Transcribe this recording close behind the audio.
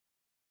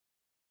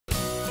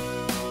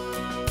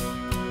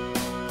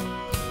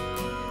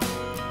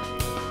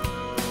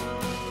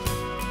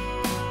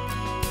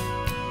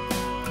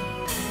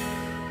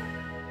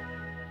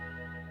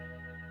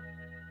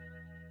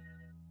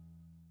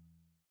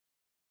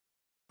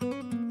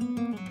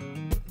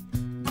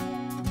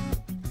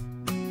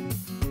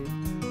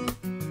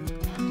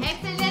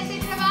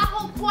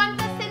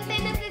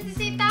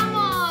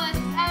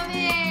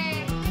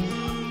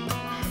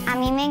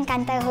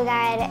encanta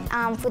jugar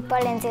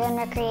fútbol en Zeeland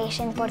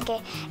Recreation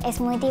porque es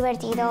muy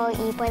divertido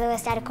y puedo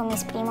estar con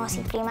mis primos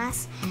y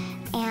primas.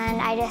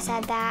 And I just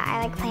said that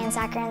I like playing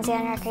soccer in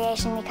Zeeland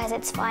Recreation because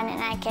it's fun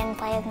and I can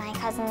play with my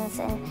cousins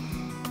and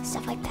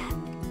stuff like that.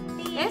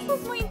 Eso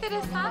es muy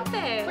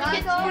interesante,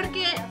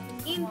 porque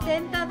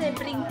intenta de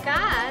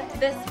brincar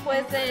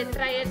después de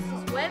traer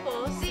sus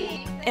huevos.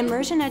 Sí.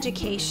 Immersion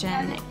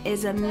education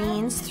is a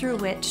means through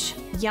which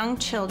young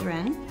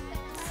children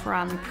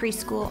from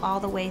preschool all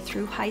the way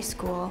through high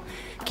school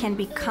can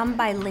become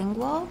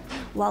bilingual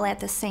while at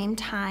the same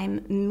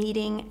time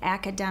meeting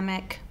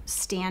academic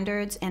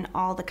standards in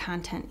all the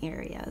content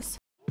areas.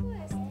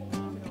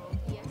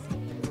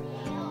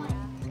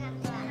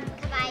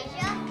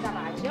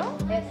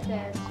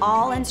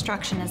 All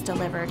instruction is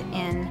delivered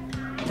in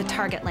the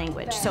target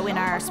language. So in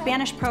our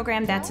Spanish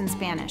program, that's in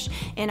Spanish.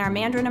 In our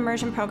Mandarin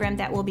immersion program,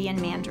 that will be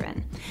in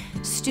Mandarin.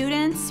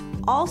 Students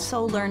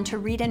also learn to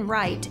read and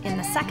write in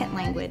the second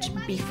language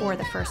before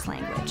the first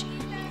language.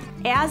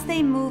 As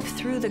they move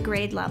through the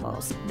grade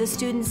levels, the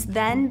students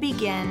then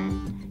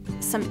begin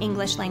some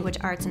English language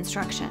arts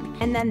instruction.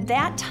 And then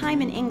that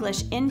time in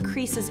English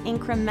increases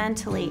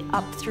incrementally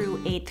up through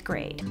 8th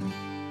grade.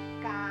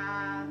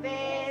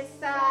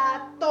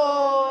 Cabeza,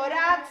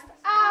 tórax,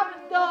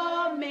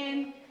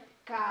 abdomen.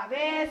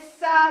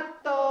 Cabeza,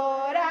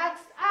 tórax,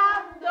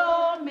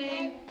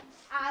 abdomen.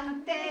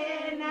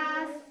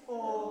 Antenas,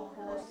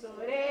 ojos,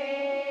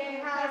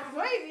 orejas.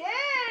 Muy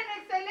bien,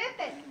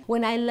 excelente.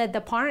 When I let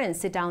the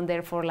parents sit down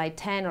there for like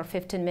 10 or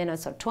 15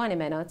 minutes or 20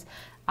 minutes,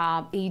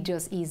 it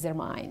just eases their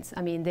minds.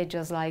 I mean, they're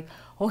just like,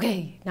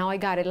 okay, now I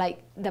got it.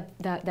 Like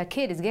the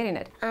kid is getting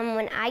it.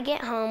 When I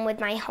get home with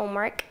my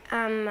homework,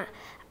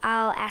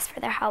 I'll ask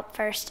for their help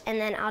first, and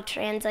then I'll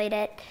translate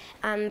it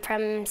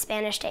from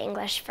Spanish to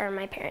English for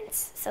my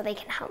parents so they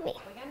can help me.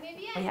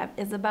 We have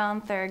Isabel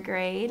in 3rd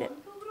grade.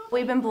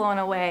 We've been blown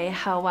away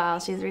how well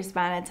she's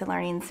responded to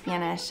learning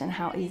Spanish and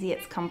how easy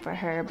it's come for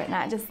her, but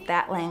not just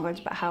that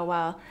language, but how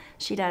well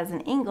she does in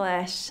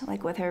English,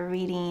 like with her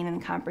reading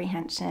and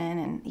comprehension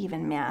and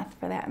even math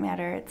for that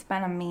matter. It's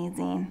been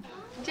amazing.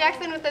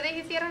 Jackson, ¿ustedes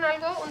hicieron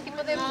algo? ¿Un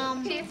tipo de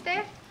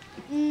chiste?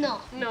 No.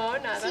 No,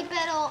 nada. Sí,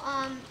 pero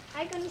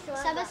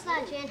 ¿sabes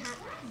la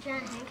Jan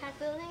Hancock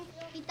building?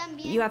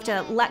 You have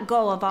to let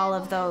go of all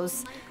of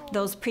those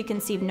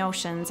preconceived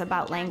notions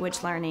about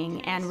language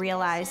learning and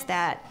realize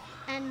that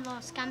And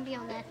los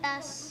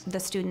camionetas. the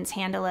students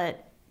handle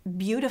it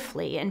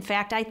beautifully. In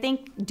fact, I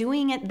think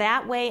doing it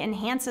that way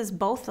enhances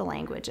both the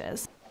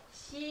languages.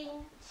 星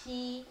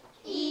期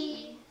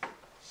一，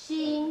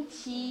星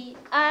期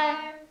二，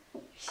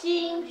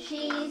星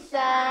期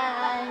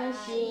三，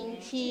星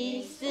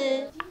期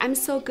四。 I'm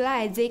so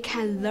glad they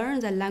can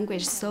learn the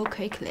language so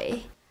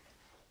quickly.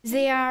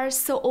 They are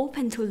so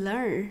open to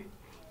learn,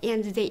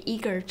 and they're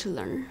eager to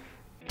learn.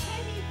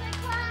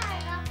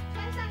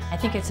 I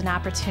think it's an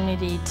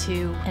opportunity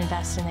to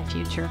invest in the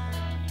future.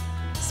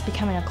 It's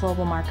becoming a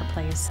global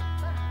marketplace.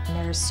 And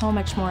there's so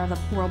much more of the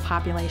world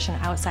population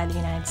outside the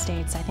United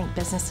States. I think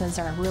businesses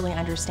are really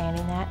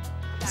understanding that.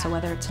 So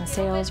whether it's in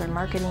sales or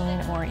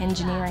marketing or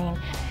engineering,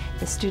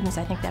 the students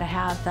I think that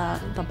have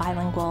the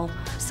bilingual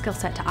skill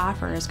set to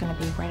offer is going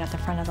to be right at the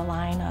front of the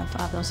line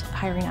of those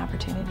hiring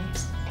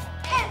opportunities.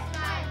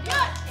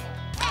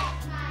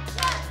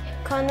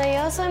 Cuando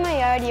yo soy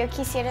mayor, yo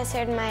quisiera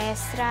ser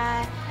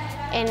maestra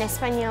en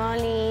español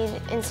y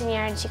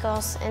enseñar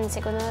chicos en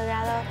segundo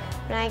grado.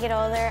 When I get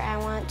older, I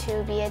want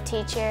to be a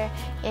teacher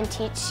and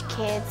teach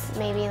kids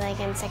maybe like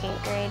in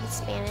 2nd grade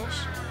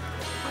Spanish.